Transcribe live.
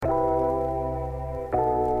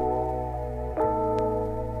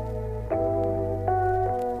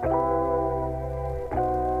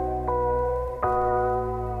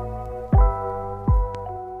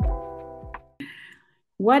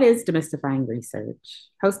What is Demystifying Research?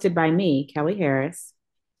 Hosted by me, Kelly Harris.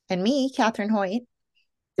 And me, Catherine Hoyt.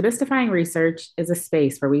 Demystifying Research is a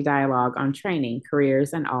space where we dialogue on training,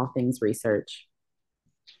 careers, and all things research.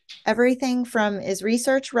 Everything from is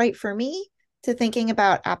research right for me to thinking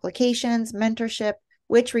about applications, mentorship,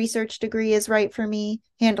 which research degree is right for me,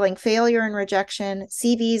 handling failure and rejection,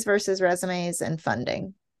 CVs versus resumes, and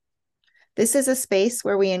funding. This is a space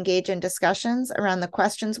where we engage in discussions around the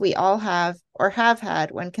questions we all have or have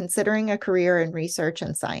had when considering a career in research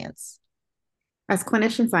and science. As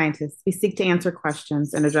clinician scientists, we seek to answer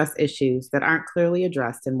questions and address issues that aren't clearly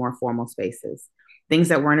addressed in more formal spaces, things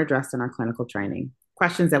that weren't addressed in our clinical training,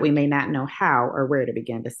 questions that we may not know how or where to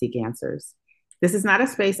begin to seek answers. This is not a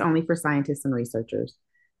space only for scientists and researchers,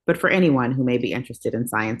 but for anyone who may be interested in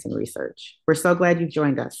science and research. We're so glad you've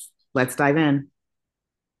joined us. Let's dive in.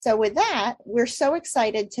 So, with that, we're so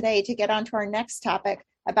excited today to get on to our next topic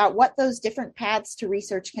about what those different paths to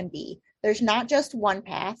research can be. There's not just one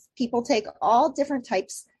path. People take all different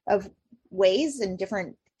types of ways and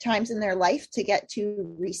different times in their life to get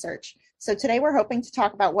to research. So, today we're hoping to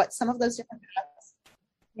talk about what some of those different paths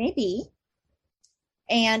may be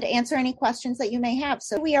and answer any questions that you may have.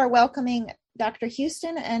 So, we are welcoming Dr.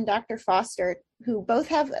 Housten and Dr. Foster, who both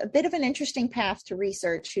have a bit of an interesting path to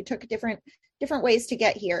research, who took different ways to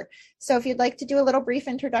get here. So if you'd like to do a little brief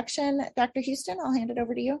introduction, Dr. Housten, I'll hand it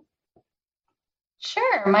over to you.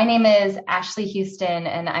 Sure. My name is Ashley Housten,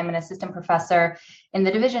 and I'm an assistant professor in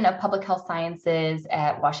the Division of Public Health Sciences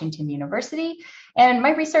at Washington University. And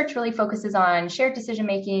my research really focuses on shared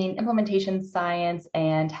decision-making, implementation science,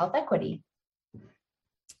 and health equity.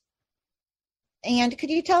 And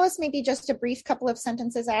could you tell us maybe just a brief couple of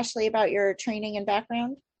sentences, Ashley, about your training and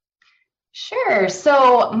background? Sure.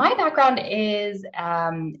 So my background is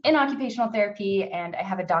in occupational therapy, and I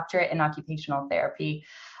have a doctorate in occupational therapy.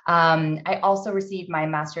 I also received my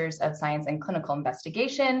Master's of Science in Clinical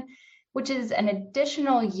Investigation, which is an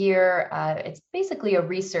additional year. It's basically a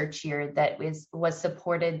research year that was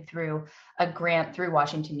supported through a grant through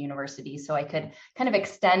Washington University, so I could kind of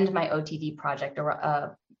extend my OTD project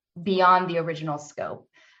beyond the original scope.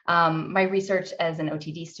 My research as an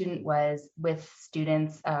OTD student was with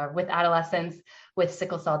students, with adolescents with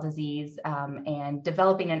sickle cell disease, and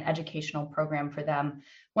developing an educational program for them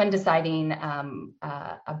when deciding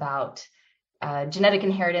about genetic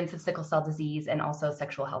inheritance of sickle cell disease and also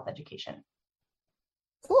sexual health education.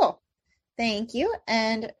 Cool. Thank you.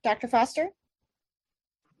 And Dr. Foster?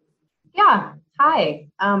 Yeah. Hi.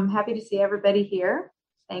 I'm happy to see everybody here.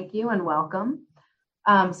 Thank you and welcome.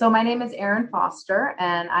 So my name is Erin Foster,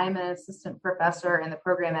 and I'm an assistant professor in the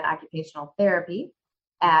program in occupational therapy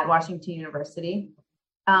at Washington University.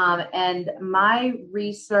 And my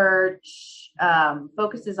research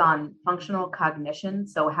focuses on functional cognition,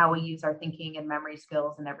 so how we use our thinking and memory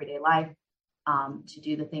skills in everyday life to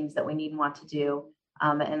do the things that we need and want to do.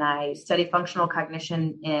 And I study functional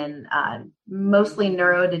cognition in mostly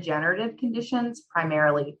neurodegenerative conditions,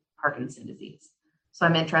 primarily Parkinson's disease. So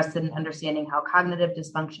I'm interested in understanding how cognitive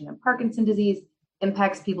dysfunction in Parkinson's disease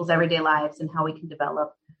impacts people's everyday lives and how we can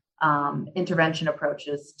develop intervention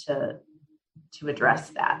approaches to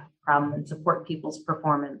address that problem and support people's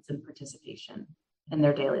performance and participation in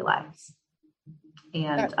their daily lives.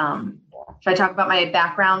 And should I talk about my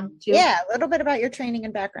background too? Yeah, a little bit about your training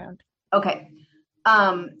and background. Okay.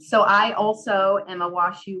 So I also am a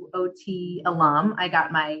WashU OT alum. I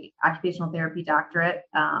got my occupational therapy doctorate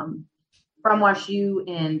from WashU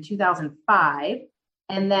in 2005.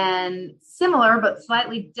 And then similar, but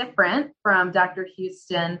slightly different from Dr.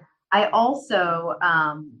 Housten, I also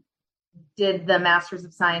did the Master's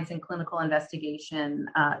of Science in Clinical Investigation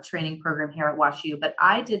training program here at WashU, but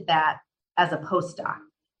I did that as a postdoc.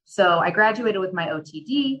 So I graduated with my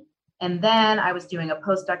OTD, and then I was doing a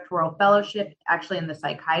postdoctoral fellowship actually in the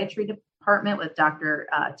psychiatry department with Dr.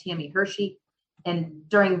 Tammy Hershey. And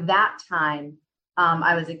during that time,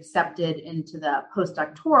 I was accepted into the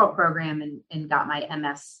postdoctoral program and got my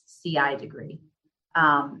MSCI degree.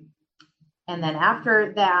 And then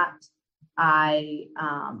after that, I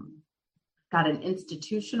got an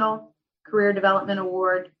institutional career development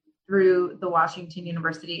award through the Washington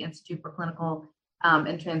University Institute for Clinical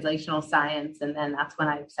and Translational Science. And then that's when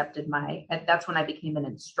I became an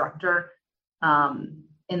instructor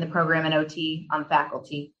in the program in OT on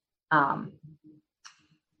faculty.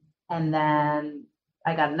 And then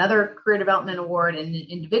I got another career development award, an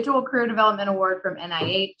individual career development award from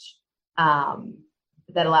NIH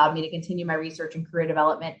that allowed me to continue my research and career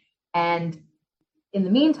development. And in the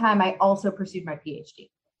meantime, I also pursued my PhD.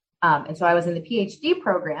 And so I was in the PhD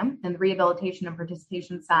program in the Rehabilitation and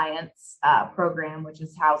Participation Science program, which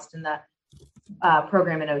is housed in the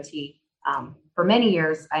program in OT for many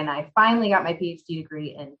years. And I finally got my PhD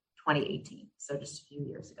degree in 2018. So just a few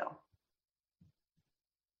years ago.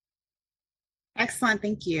 Excellent.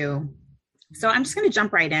 Thank you. So I'm just going to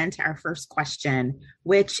jump right into our first question,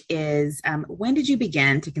 which is, when did you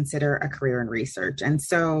begin to consider a career in research? And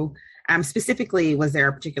so specifically, was there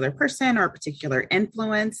a particular person or a particular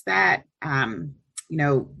influence that, that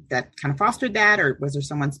kind of fostered that, or was there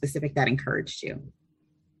someone specific that encouraged you?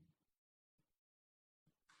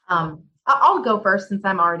 I'll go first since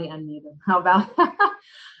I'm already unmuted. How about that?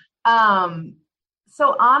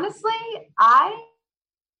 So honestly, I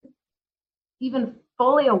even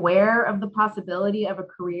fully aware of the possibility of a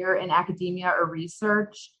career in academia or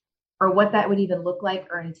research, or what that would even look like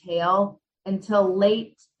or entail, until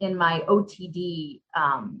late in my OTD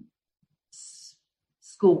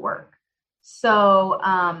schoolwork. So,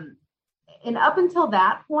 and up until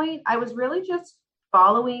that point, I was really just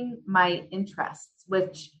following my interests,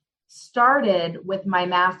 which started with my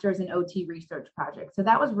master's in OT research project. So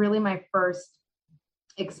that was really my first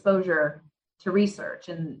exposure to research,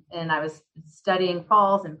 and I was studying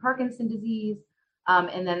falls and Parkinson's disease,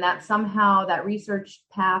 and then that research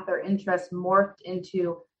path or interest morphed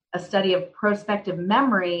into a study of prospective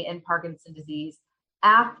memory in Parkinson's disease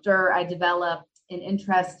after I developed an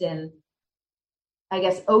interest in, I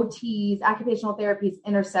guess, OT's, occupational therapy's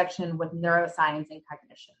intersection with neuroscience and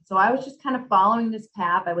cognition. So I was just kind of following this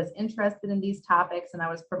path. I was interested in these topics, and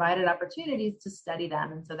I was provided opportunities to study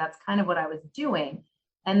them, and so that's kind of what I was doing.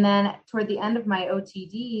 And then toward the end of my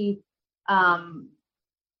OTD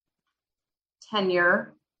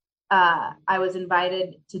tenure, I was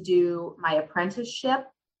invited to do my apprenticeship,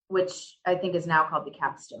 which I think is now called the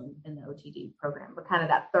capstone in the OTD program, but kind of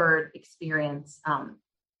that third experience. I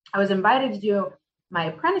was invited to do my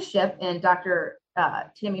apprenticeship in Dr.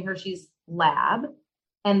 Tammy Hershey's lab,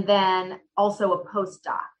 and then also a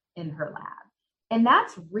postdoc in her lab. And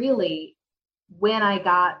that's really when I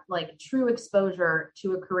got like true exposure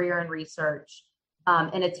to a career in research,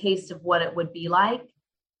 and a taste of what it would be like.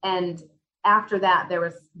 And after that,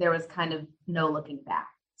 there was kind of no looking back.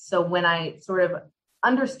 So when I sort of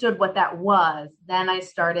understood what that was, then I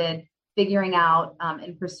started figuring out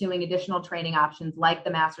and pursuing additional training options like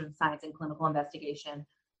the Master's of Science in Clinical Investigation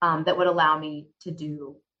that would allow me to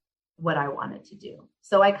do what I wanted to do.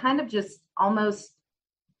 So I kind of just almost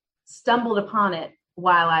stumbled upon it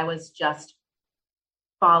while I was just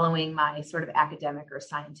following my sort of academic or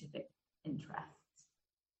scientific interests.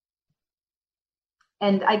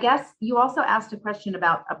 And I guess you also asked a question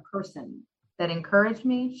about a person that encouraged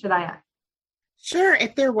me. Should I? Sure.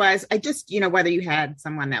 If there was, I just, whether you had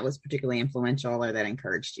someone that was particularly influential or that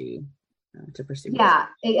encouraged you to pursue. Yeah.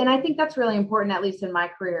 And I think that's really important, at least in my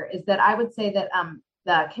career, is that I would say that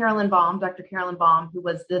Dr. Carolyn Baum, who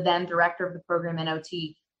was the then director of the program in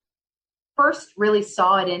OT, first really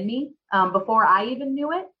saw it in me before I even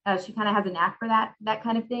knew it. She kind of has a knack for that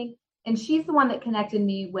kind of thing. And she's the one that connected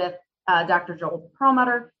me with Dr. Joel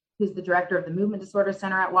Perlmutter, who's the director of the Movement Disorder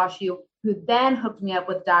Center at WashU, who then hooked me up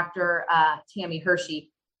with Dr. Tammy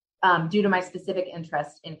Hershey due to my specific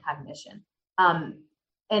interest in cognition.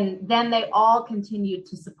 And then they all continued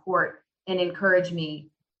to support and encourage me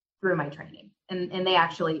through my training. And they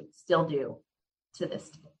actually still do to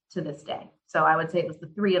this day. So I would say it was the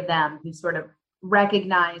three of them who sort of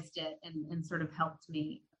recognized it and sort of helped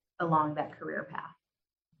me along that career path.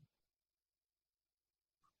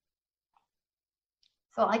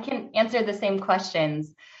 So I can answer the same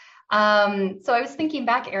questions. So I was thinking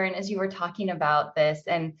back, Erin, as you were talking about this,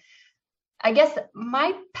 and I guess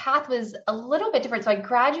my path was a little bit different. So I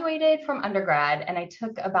graduated from undergrad and I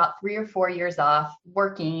took about 3 or 4 years off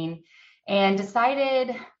working and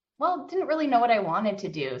decided, well, didn't really know what I wanted to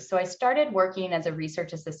do. So I started working as a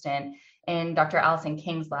research assistant in Dr. Allison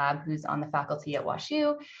King's lab, who's on the faculty at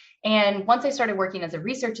WashU. And once I started working as a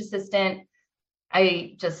research assistant,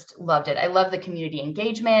 I just loved it. I love the community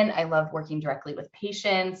engagement. I love working directly with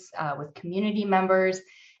patients, with community members,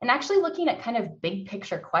 and actually looking at kind of big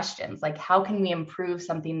picture questions, like how can we improve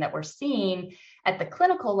something that we're seeing at the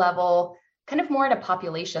clinical level, kind of more at a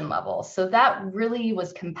population level. So that really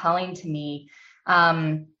was compelling to me.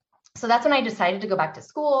 So that's when I decided to go back to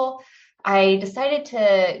school. I decided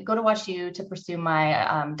to go to WashU to pursue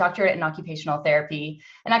my doctorate in occupational therapy.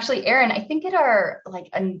 And actually, Erin, I think at our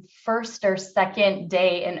first or second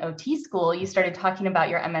day in OT school, you started talking about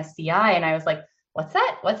your MSCI, and I was like, what's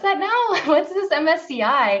that? What's that now? What's this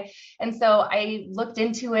MSCI? And so I looked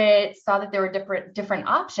into it, saw that there were different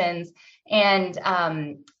options. And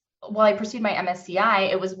while I pursued my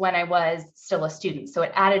MSCI, it was when I was still a student. So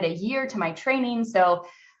it added a year to my training. So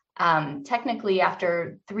Technically,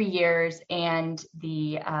 after 3 years and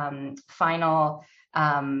the final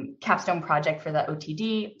capstone project for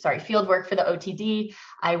the field work for the OTD,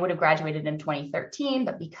 I would have graduated in 2013,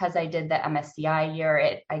 but because I did the MSCI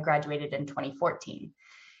year, I graduated in 2014.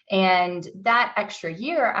 And that extra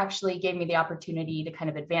year actually gave me the opportunity to kind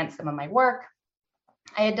of advance some of my work.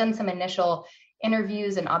 I had done some initial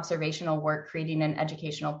interviews and observational work creating an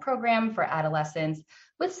educational program for adolescents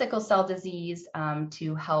with sickle cell disease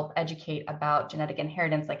to help educate about genetic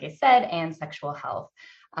inheritance, like I said, and sexual health.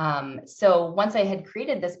 So once I had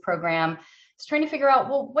created this program, I was trying to figure out,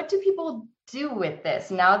 well, what do people do with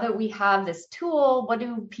this? Now that we have this tool, what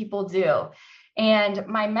do people do? And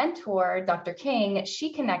my mentor, Dr. King,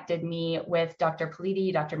 she connected me with Dr.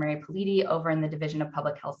 Mary Politi over in the Division of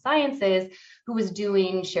Public Health Sciences, who was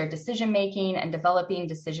doing shared decision-making and developing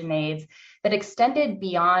decision aids that extended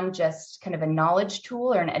beyond just kind of a knowledge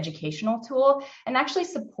tool or an educational tool, and actually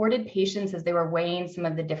supported patients as they were weighing some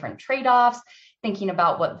of the different trade-offs, thinking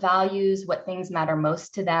about what values, what things matter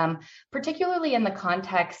most to them, particularly in the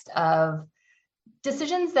context of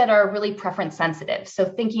decisions that are really preference sensitive. So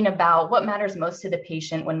thinking about what matters most to the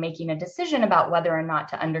patient when making a decision about whether or not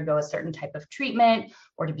to undergo a certain type of treatment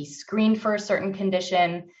or to be screened for a certain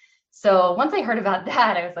condition. So once I heard about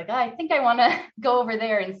that, I was like, I think I want to go over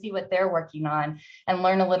there and see what they're working on and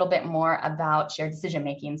learn a little bit more about shared decision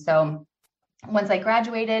making. So once I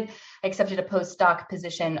graduated, I accepted a postdoc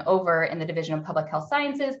position over in the Division of Public Health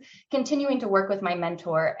Sciences, continuing to work with my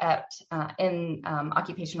mentor in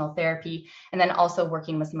occupational therapy, and then also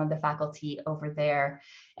working with some of the faculty over there.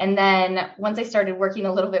 And then once I started working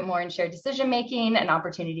a little bit more in shared decision-making, an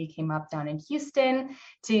opportunity came up down in Houston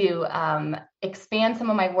to expand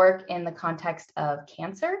some of my work in the context of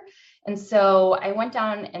cancer. And so I went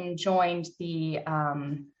down and joined the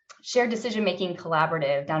Shared Decision-Making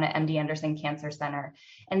Collaborative down at MD Anderson Cancer Center.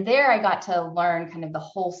 And there I got to learn kind of the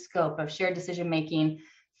whole scope of shared decision-making,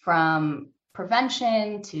 from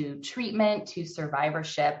prevention to treatment to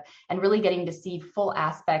survivorship, and really getting to see full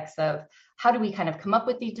aspects of how do we kind of come up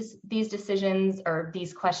with these decisions or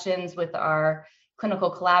these questions with our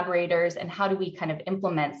clinical collaborators, and how do we kind of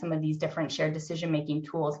implement some of these different shared decision-making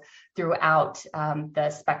tools throughout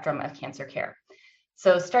the spectrum of cancer care.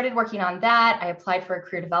 So started working on that. I applied for a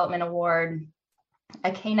career development award, a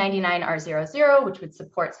K99R00, which would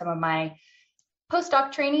support some of my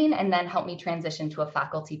postdoc training and then help me transition to a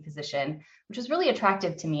faculty position, which was really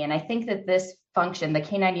attractive to me. And I think that this function, the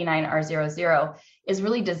K99R00, is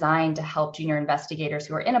really designed to help junior investigators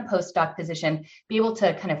who are in a postdoc position be able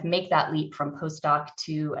to kind of make that leap from postdoc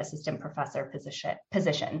to assistant professor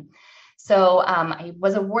position. So I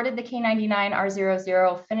was awarded the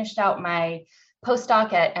K99R00, finished out my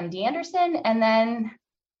postdoc at MD Anderson, and then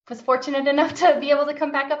was fortunate enough to be able to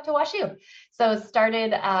come back up to WashU. So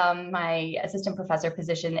started my assistant professor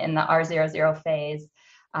position in the R00 phase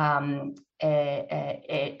at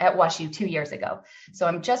WashU 2 years ago. So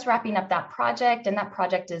I'm just wrapping up that project, and that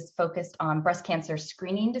project is focused on breast cancer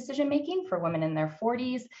screening decision-making for women in their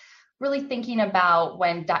 40s, really thinking about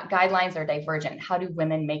when guidelines are divergent, how do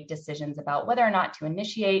women make decisions about whether or not to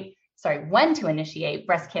when to initiate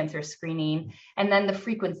breast cancer screening, and then the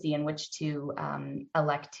frequency in which to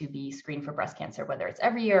elect to be screened for breast cancer, whether it's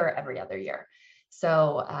every year or every other year.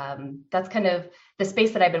 So that's kind of the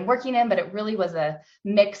space that I've been working in, but it really was a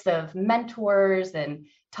mix of mentors and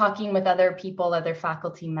talking with other people, other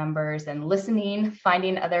faculty members, and listening,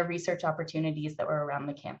 finding other research opportunities that were around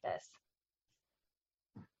the campus.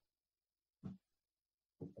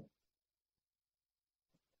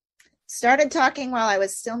 Started talking while I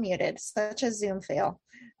was still muted. Such a Zoom fail.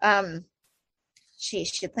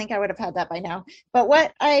 You'd think I would have had that by now. But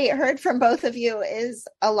what I heard from both of you is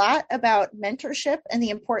a lot about mentorship and the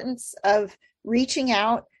importance of reaching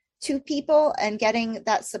out to people and getting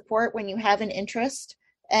that support when you have an interest,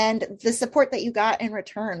 and the support that you got in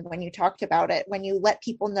return when you talked about it, when you let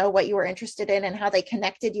people know what you were interested in and how they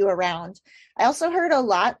connected you around. I also heard a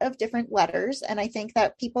lot of different letters, and I think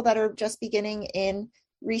that people that are just beginning in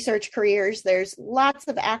research careers, there's lots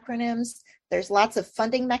of acronyms, there's lots of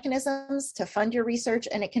funding mechanisms to fund your research,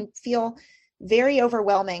 and it can feel very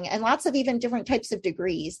overwhelming, and lots of even different types of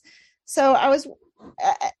degrees. So I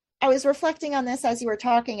was reflecting on this as you were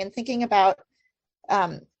talking and thinking about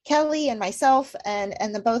Kelly and myself and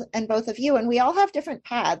both of you, and we all have different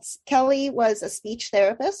paths. Kelly was a speech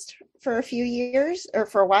therapist for a few years, or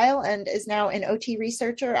for a while, and is now an OT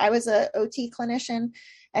researcher. I was a OT clinician.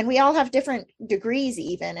 And we all have different degrees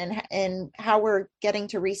even in how we're getting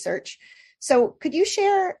to research. So could you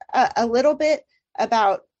share a little bit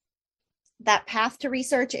about that path to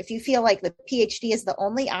research, if you feel like the PhD is the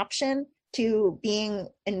only option to being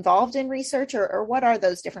involved in research, or what are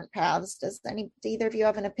those different paths? Do either of you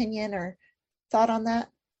have an opinion or thought on that?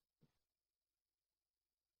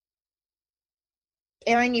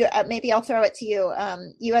 Erin, maybe I'll throw it to you.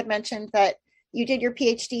 You had mentioned that you did your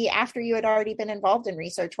PhD after you had already been involved in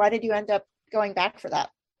research. Why did you end up going back for that?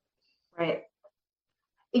 Right.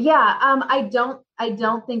 Yeah. I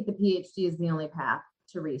don't think the PhD is the only path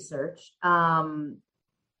to research. And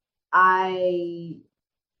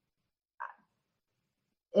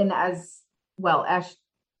as well as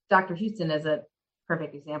Dr. Housten is a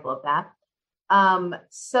perfect example of that.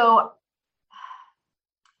 So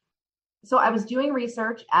I was doing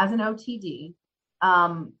research as an OTD.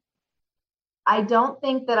 I don't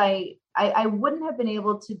think that I wouldn't have been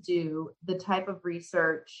able to do the type of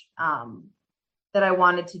research that I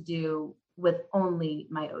wanted to do with only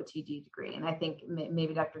my OTD degree. And I think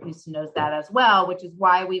maybe Dr. Housten knows that as well, which is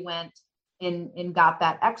why we went and got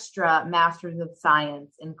that extra Master's of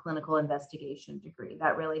Science in Clinical Investigation degree.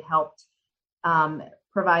 That really helped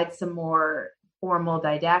provide some more formal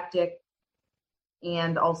didactic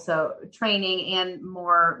and also training and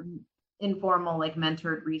more informal, like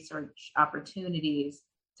mentored research opportunities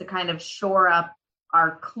to kind of shore up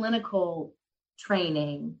our clinical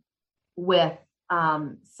training with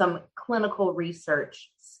some clinical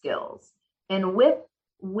research skills. And with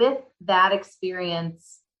that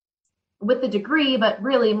experience, with the degree, but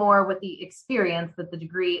really more with the experience that the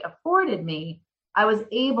degree afforded me, I was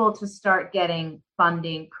able to start getting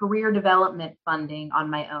funding, career development funding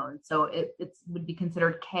on my own. So it would be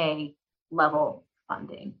considered K level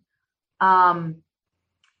funding.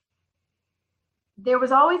 There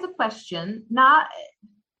was always a question, not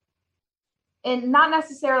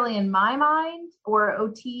necessarily in my mind or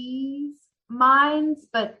OT's minds,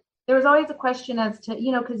 but there was always a question as to,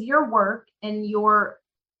 because your work and your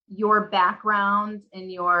background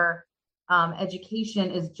and your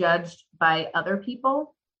education is judged by other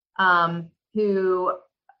people who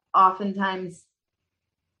oftentimes,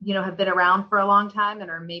 have been around for a long time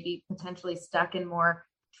and are maybe potentially stuck in more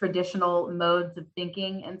traditional modes of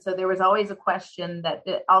thinking. And so there was always a question that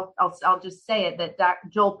I'll just say it, that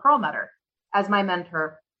Joel Perlmutter, as my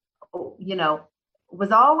mentor,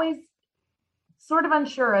 was always sort of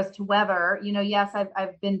unsure as to whether, yes,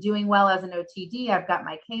 I've been doing well as an OTD. I've got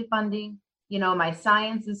my K funding, my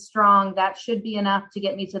science is strong. That should be enough to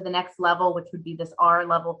get me to the next level, which would be this R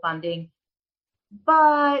level funding.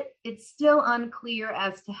 But it's still unclear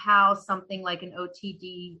as to how something like an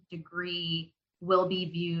OTD degree will be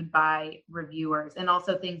viewed by reviewers, and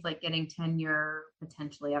also things like getting tenure,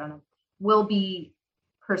 potentially, I don't know, will be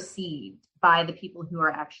perceived by the people who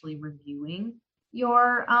are actually reviewing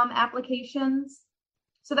your applications.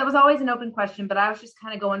 So that was always an open question, but I was just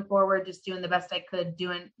kind of going forward, just doing the best I could,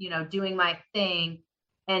 doing my thing.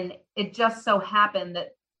 And it just so happened that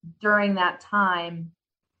during that time,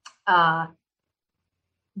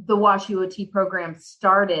 the WashU OT program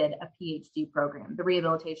started a PhD program, the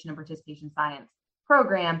Rehabilitation and Participation Science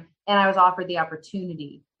program, and I was offered the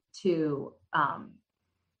opportunity to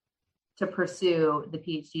pursue the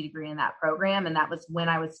PhD degree in that program. And that was when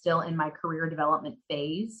I was still in my career development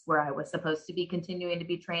phase, where I was supposed to be continuing to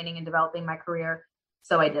be training and developing my career.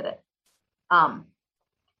 So I did it. And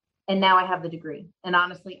now I have the degree. And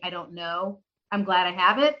honestly, I don't know. I'm glad I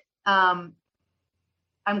have it.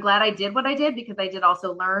 I'm glad I did what I did, because I did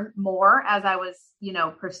also learn more as I was,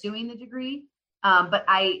 pursuing the degree. But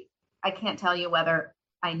I can't tell you whether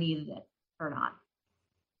I needed it or not.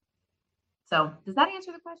 So does that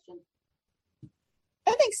answer the question?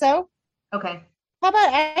 I think so. Okay. How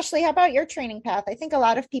about Ashley? How about your training path? I think a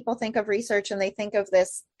lot of people think of research and they think of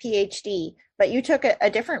this PhD, but you took a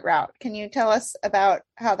different route. Can you tell us about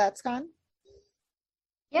how that's gone?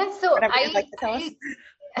 Yeah, so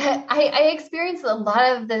I experienced a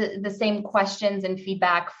lot of the same questions and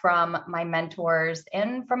feedback from my mentors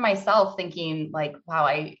and from myself, thinking like, wow,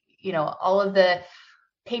 all of the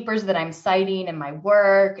papers that I'm citing in my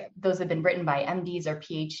work, those have been written by MDs or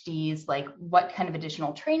PhDs, like what kind of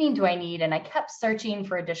additional training do I need? And I kept searching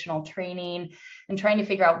for additional training and trying to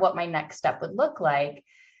figure out what my next step would look like.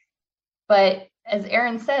 But as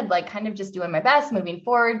Erin said, like kind of just doing my best, moving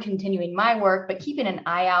forward, continuing my work, but keeping an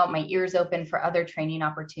eye out, my ears open for other training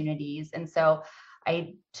opportunities. And so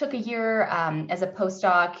I took a year as a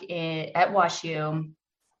postdoc at WashU.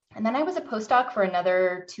 And then I was a postdoc for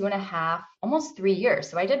another 2.5, almost 3 years.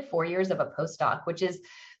 So I did 4 years of a postdoc, which is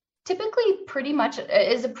typically pretty much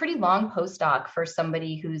is a pretty long postdoc for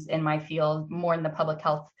somebody who's in my field, more in the public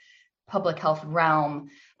health realm.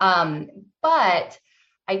 But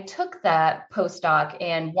I took that postdoc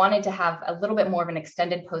and wanted to have a little bit more of an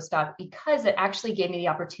extended postdoc because it actually gave me the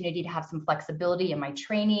opportunity to have some flexibility in my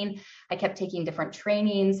training. I kept taking different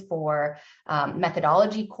trainings for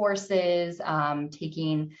methodology courses,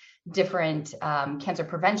 taking different cancer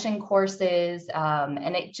prevention courses,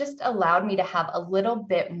 and it just allowed me to have a little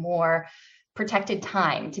bit more protected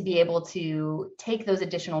time to be able to take those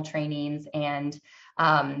additional trainings and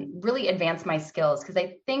really advance my skills. Because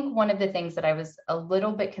I think one of the things that I was a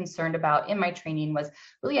little bit concerned about in my training was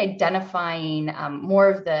really identifying more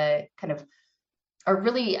of the kind of, or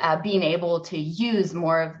really being able to use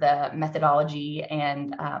more of the methodology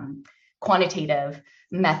and quantitative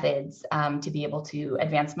methods to be able to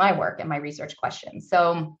advance my work and my research questions.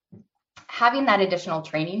 So having that additional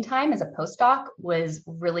training time as a postdoc was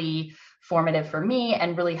really formative for me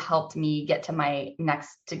and really helped me get to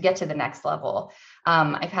the next level.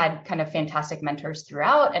 I've had kind of fantastic mentors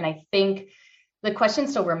throughout, and I think the question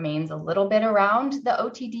still remains a little bit around the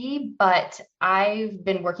OTD, but I've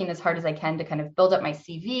been working as hard as I can to kind of build up my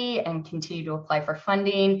CV and continue to apply for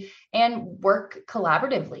funding and work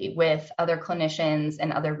collaboratively with other clinicians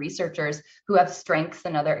and other researchers who have strengths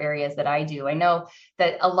in other areas that I do. I know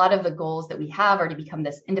that a lot of the goals that we have are to become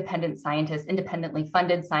this independent scientist, independently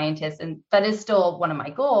funded scientist, and that is still one of my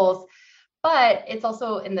goals. But it's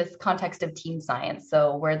also in this context of team science.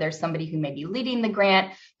 So where there's somebody who may be leading the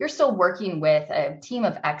grant, you're still working with a team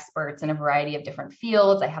of experts in a variety of different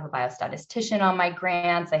fields. I have a biostatistician on my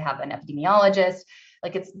grants. I have an epidemiologist.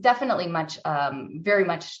 Like, it's definitely very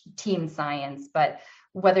much team science. But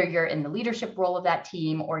whether you're in the leadership role of that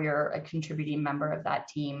team or you're a contributing member of that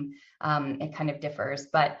team, it kind of differs.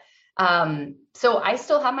 But so I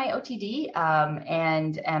still have my OTD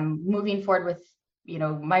and am moving forward with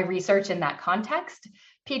my research in that context.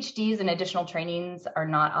 PhDs and additional trainings are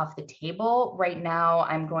not off the table. Right now,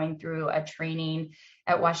 I'm going through a training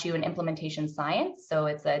at WashU in implementation science. So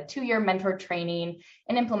it's a 2-year mentor training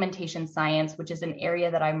in implementation science, which is an area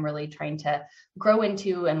that I'm really trying to grow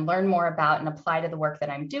into and learn more about and apply to the work that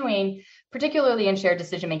I'm doing, particularly in shared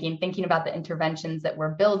decision-making, thinking about the interventions that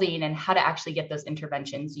we're building and how to actually get those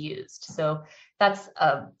interventions used. So that's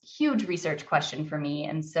a huge research question for me.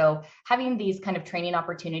 And so having these kind of training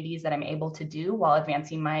opportunities that I'm able to do while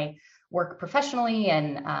advancing my work professionally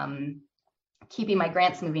and keeping my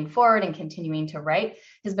grants moving forward and continuing to write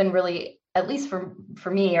has been really, at least for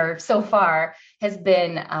me, or so far, has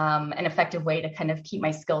been an effective way to kind of keep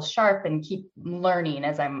my skills sharp and keep learning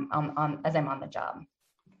as I'm on the job.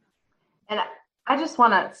 And I just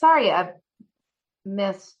want to, sorry, I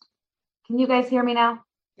missed. Can you guys hear me now?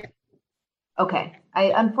 Yeah. Okay.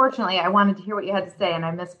 Unfortunately, I wanted to hear what you had to say and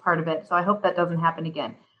I missed part of it. So I hope that doesn't happen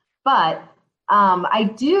again. But I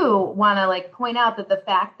do want to point out that the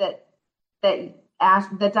fact that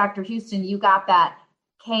Dr. Housten, you got that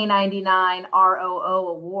K99 ROO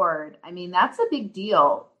award. I mean, that's a big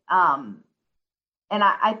deal. And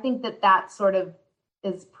I think that sort of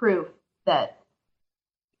is proof that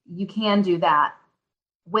you can do that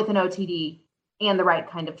with an OTD and the right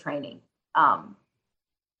kind of training. I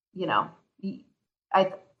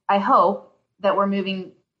hope that we're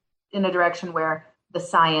moving in a direction where the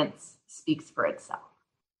science speaks for itself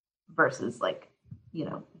versus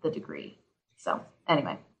the degree. So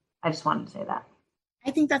anyway, I just wanted to say that.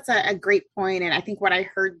 I think that's a great point. And I think what I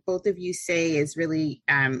heard both of you say is really,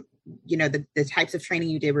 the types of training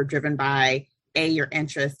you did were driven by your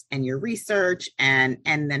interest and your research and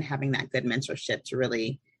then having that good mentorship to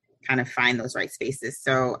really kind of find those right spaces.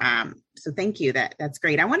 So thank you. That's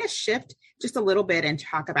great. I want to shift just a little bit and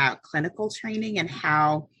talk about clinical training and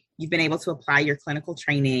how you've been able to apply your clinical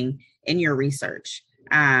training in your research.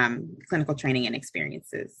 Clinical training and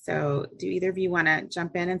experiences. So do either of you want to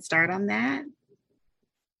jump in and start on that?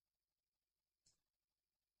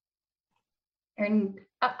 And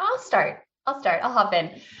I'll start. I'll hop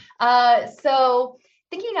in. So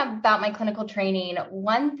thinking about my clinical training,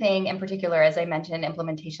 one thing in particular, as I mentioned,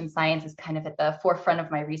 implementation science is kind of at the forefront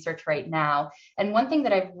of my research right now. And one thing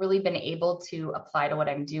that I've really been able to apply to what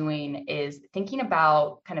I'm doing is thinking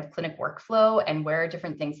about kind of clinic workflow and where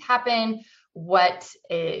different things happen, what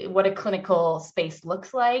a clinical space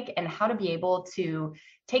looks like, and how to be able to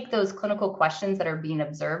take those clinical questions that are being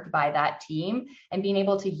observed by that team and being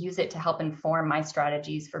able to use it to help inform my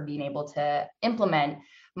strategies for being able to implement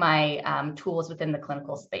my tools within the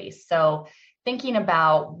clinical space. So thinking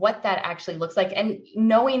about what that actually looks like and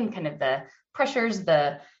knowing kind of the pressures,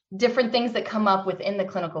 the different things that come up within the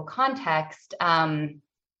clinical context,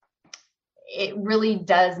 it really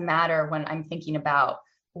does matter when I'm thinking about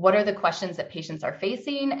what are the questions that patients are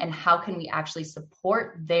facing, and how can we actually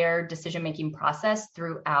support their decision-making process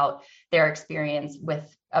throughout their experience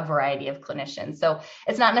with a variety of clinicians. So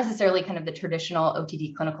it's not necessarily kind of the traditional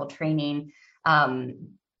OTD clinical training,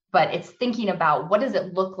 but it's thinking about what does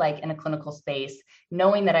it look like in a clinical space,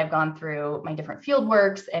 knowing that I've gone through my different field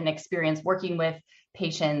works and experience working with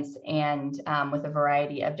patients and with a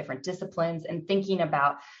variety of different disciplines, and thinking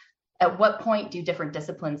about at what point do different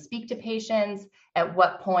disciplines speak to patients? At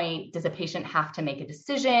what point does a patient have to make a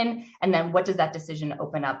decision? And then what does that decision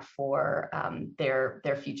open up for their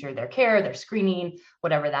future, their care, their screening,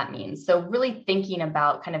 whatever that means. So really thinking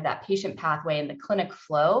about kind of that patient pathway and the clinic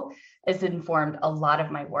flow has informed a lot of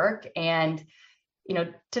my work. And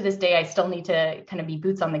to this day, I still need to kind of be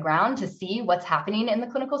boots on the ground to see what's happening in the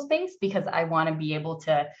clinical space, because I want to be able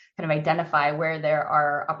to kind of identify where there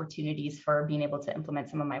are opportunities for being able to implement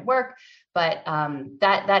some of my work. But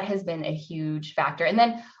that has been a huge factor. And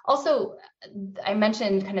then also, I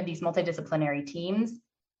mentioned kind of these multidisciplinary teams,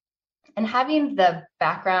 and having the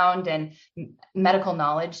background and medical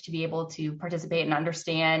knowledge to be able to participate and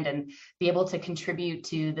understand and be able to contribute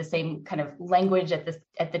to the same kind of language at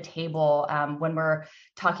the table when we're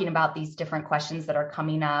talking about these different questions that are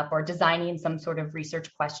coming up, or designing some sort of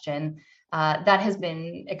research question, that has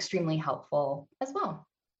been extremely helpful as well.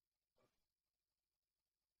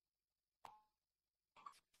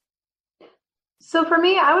 So for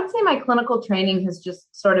me, I would say my clinical training has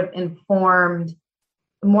just sort of informed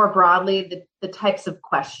more broadly the types of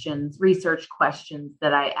questions, research questions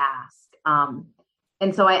that I ask.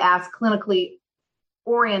 And so I ask clinically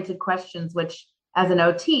oriented questions, which as an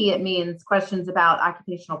OT, it means questions about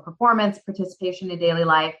occupational performance, participation in daily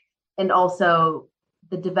life, and also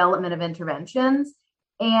the development of interventions,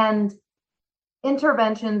 and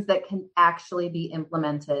interventions that can actually be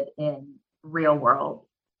implemented in real world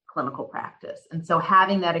clinical practice. And so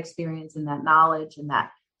having that experience and that knowledge and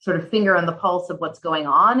that sort of finger on the pulse of what's going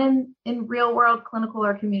on in real world clinical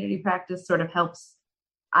or community practice sort of helps,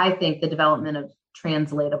 I think, the development of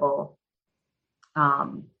translatable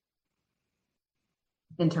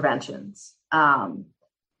interventions. And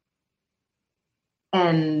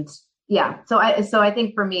yeah, so I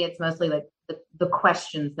think for me, it's mostly like the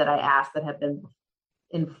questions that I ask that have been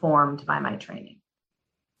informed by my training.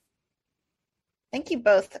 Thank you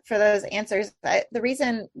both for those answers. The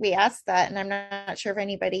reason we asked that, and I'm not sure if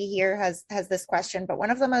anybody here has this question, but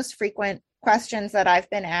one of the most frequent questions that I've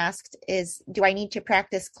been asked is, do I need to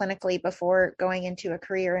practice clinically before going into a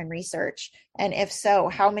career in research? And if so,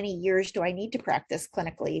 how many years do I need to practice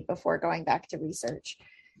clinically before going back to research?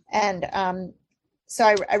 And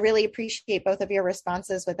so I really appreciate both of your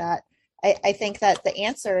responses with that. I think that the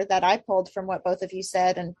answer that I pulled from what both of you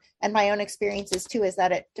said, and my own experiences too, is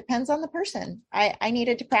that it depends on the person. I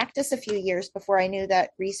needed to practice a few years before I knew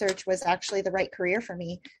that research was actually the right career for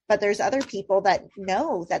me. But there's other people that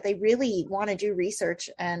know that they really want to do research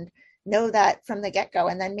and know that from the get-go.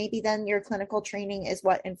 And then maybe your clinical training is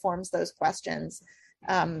what informs those questions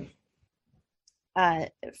from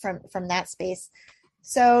that space.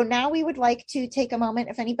 So now we would like to take a moment.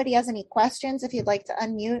 If anybody has any questions, if you'd like to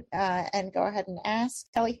unmute and go ahead and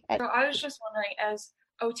ask. Kelly? So I was just wondering, as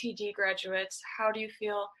OTD graduates, how do you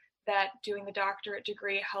feel that doing the doctorate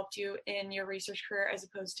degree helped you in your research career as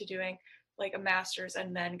opposed to doing like a master's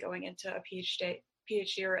and then going into a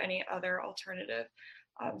PhD or any other alternative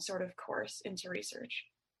sort of course into research?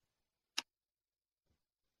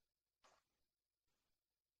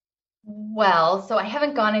 Well, so I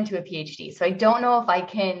haven't gone into a PhD, so I don't know if I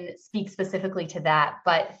can speak specifically to that,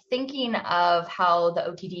 but thinking of how the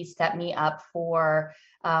OTD set me up for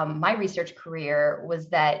my research career was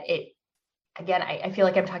that again, I feel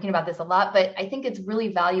like I'm talking about this a lot, but I think it's really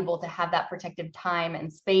valuable to have that protective time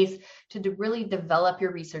and space to really develop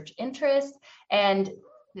your research interest and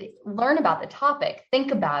learn about the topic,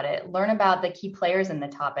 think about it, learn about the key players in the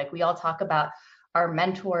topic. We all talk about our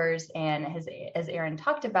mentors, and as Erin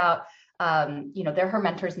talked about, they're her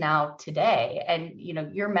mentors now today. And,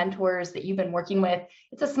 your mentors that you've been working with,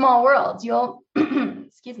 it's a small world. You'll,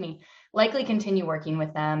 excuse me, likely continue working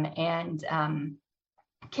with them and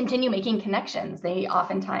continue making connections. They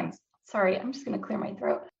oftentimes, sorry, I'm just going to clear my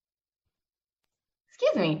throat.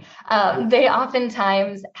 Excuse me. They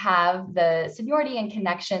oftentimes have the seniority and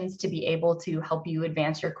connections to be able to help you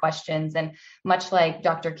advance your questions. And much like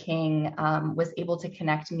Dr. King was able to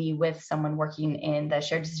connect me with someone working in the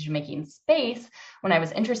shared decision-making space when I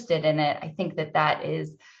was interested in it, I think that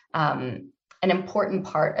is an important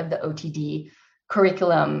part of the OTD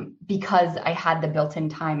curriculum because I had the built-in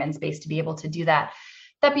time and space to be able to do that.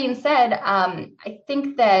 That being said, I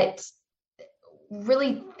think that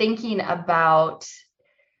really thinking about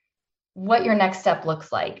what your next step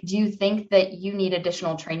looks like. Do you think that you need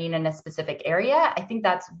additional training in a specific area? I think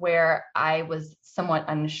that's where I was somewhat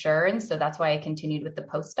unsure. And so that's why I continued with the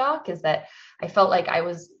postdoc, is that I felt like I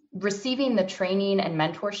was receiving the training and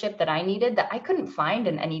mentorship that I needed that I couldn't find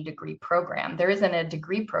in any degree program. There isn't a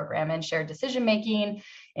degree program in shared decision making,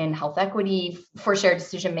 in health equity for shared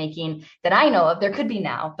decision making that I know of. There could be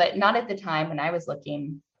now, but not at the time when I was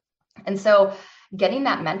looking. And so getting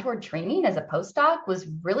that mentored training as a postdoc was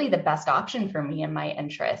really the best option for me and my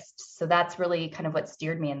interests. So that's really kind of what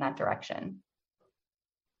steered me in that direction.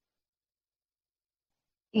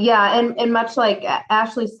 Yeah, and much like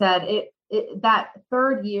Ashley said, that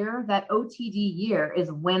third year, that OTD year, is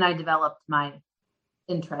when I developed my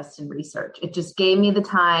interest in research. It just gave me the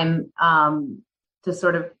time to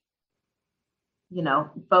sort of,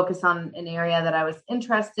 focus on an area that I was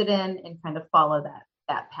interested in and kind of follow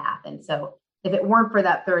that path. And so if it weren't for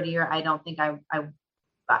that third year, I don't think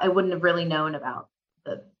I wouldn't have really known about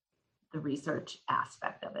the research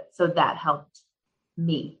aspect of it. So that helped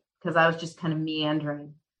me because I was just kind of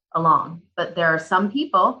meandering along. But there are some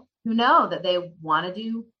people who know that they want to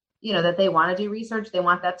do, that they want to do research. They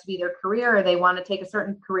want that to be their career, or they want to take a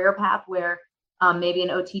certain career path where maybe an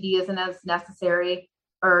OTD isn't as necessary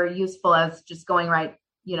or useful as just going right,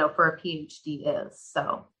 for a PhD is.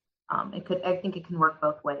 So I think it can work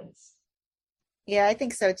both ways. Yeah, I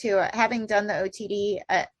think so too. Having done the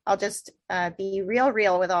OTD, I'll just be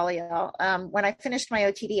real with all of y'all. When I finished my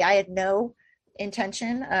OTD, I had no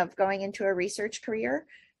intention of going into a research career.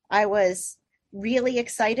 I was really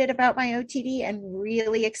excited about my OTD and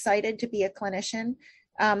really excited to be a clinician.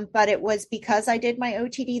 But it was because I did my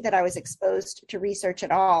OTD that I was exposed to research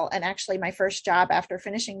at all. And actually, my first job after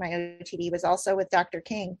finishing my OTD was also with Dr.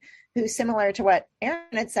 King, who, similar to what Erin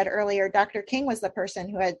had said earlier, Dr. King was the person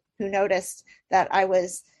who noticed that I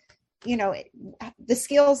was, the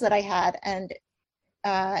skills that I had, and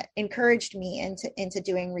encouraged me into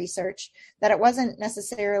doing research. That it wasn't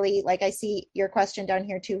necessarily, like I see your question down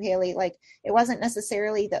here too, Haley, like it wasn't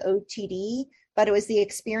necessarily the OTD, but it was the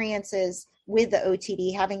experiences with the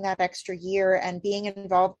OTD, having that extra year and being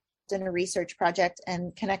involved in a research project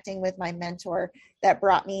and connecting with my mentor that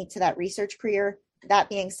brought me to that research career. That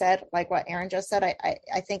being said, like what Erin just said,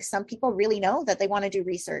 I think some people really know that they want to do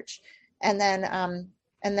research, and then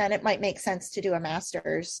it might make sense to do a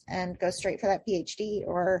master's and go straight for that PhD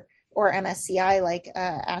or MSCI, like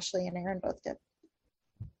Ashley and Erin both did.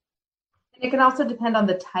 It can also depend on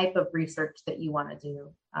the type of research that you want to do.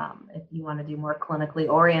 If you want to do more clinically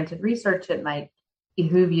oriented research, it might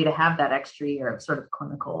behoove you to have that extra year of sort of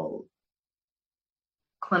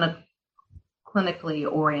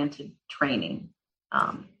clinically oriented training.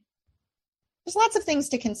 There's lots of things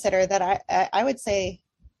to consider that I would say,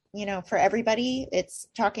 for everybody, it's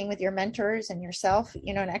talking with your mentors and yourself.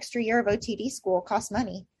 An extra year of OTD school costs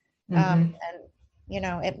money. And,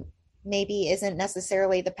 it maybe isn't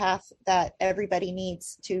necessarily the path that everybody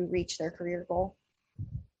needs to reach their career goal.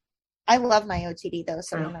 I love my OTD though,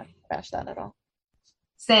 so I'm not going to bash that at all.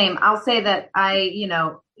 Same. I'll say that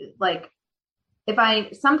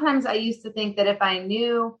sometimes I used to think that if I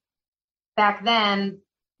knew back then,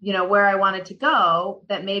 where I wanted to go,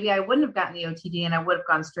 that maybe I wouldn't have gotten the OTD and I would have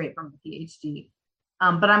gone straight from the PhD.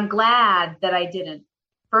 But I'm glad that I didn't.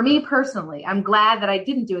 For me personally, I'm glad that I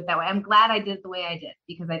didn't do it that way. I'm glad I did it the way I did,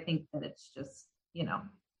 because I think that it's just,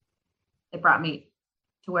 it brought me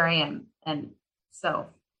to where I am. And so.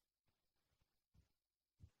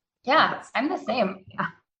 Yeah, I'm the same. Yeah.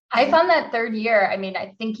 I found that third year,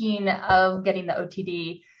 thinking of getting the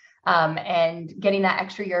OTD and getting that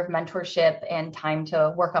extra year of mentorship and time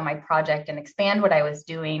to work on my project and expand what I was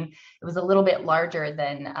doing, it was a little bit larger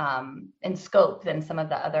than in scope than some of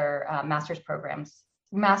the other master's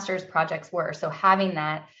projects were. So having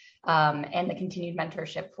that and the continued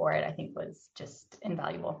mentorship for it, I think was just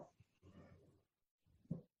invaluable.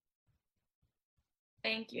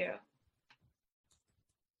 Thank you.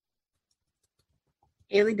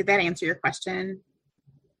 Haley, did that answer your question?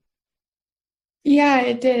 Yeah,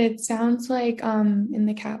 it did. It sounds like in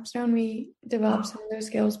the capstone we developed some of those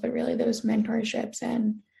skills, but really those mentorships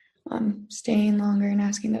and staying longer and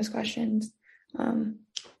asking those questions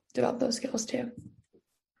develop those skills too.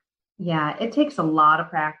 Yeah, it takes a lot of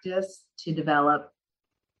practice to develop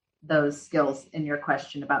those skills in your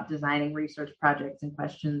question about designing research projects and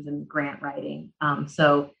questions and grant writing.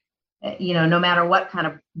 So no matter what kind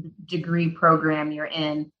of degree program you're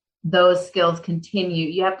in, those skills continue.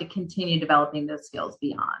 You have to continue developing those skills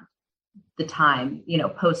beyond the time,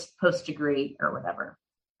 post degree or whatever.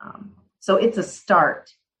 So it's a start,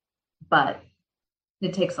 but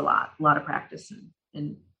it takes a lot of practice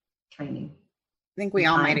and training. think we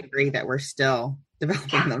all might agree that we're still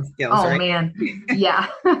developing those skills, oh right? man, yeah.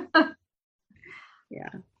 Yeah.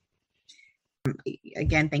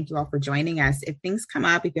 Again, thank you all for joining us. If things come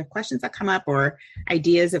up, if you have questions that come up or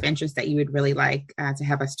ideas of interest that you would really like to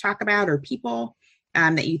have us talk about, or people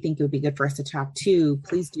that you think it would be good for us to talk to,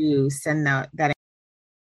 please do send that.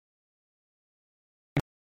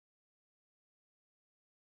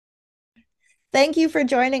 Thank you for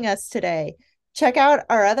joining us today. Check out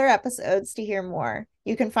our other episodes to hear more.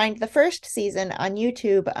 You can find the first season on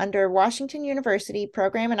YouTube under Washington University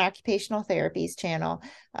Program in Occupational Therapies channel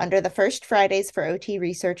under the First Fridays for OT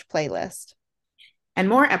Research playlist. And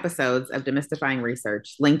more episodes of Demystifying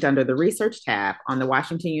Research linked under the Research tab on the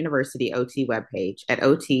Washington University OT webpage at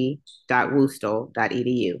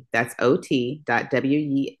ot.woostl.edu. That's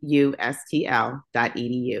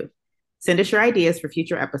ot.wustl.edu. Send us your ideas for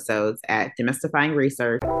future episodes at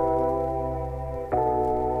demystifyingresearch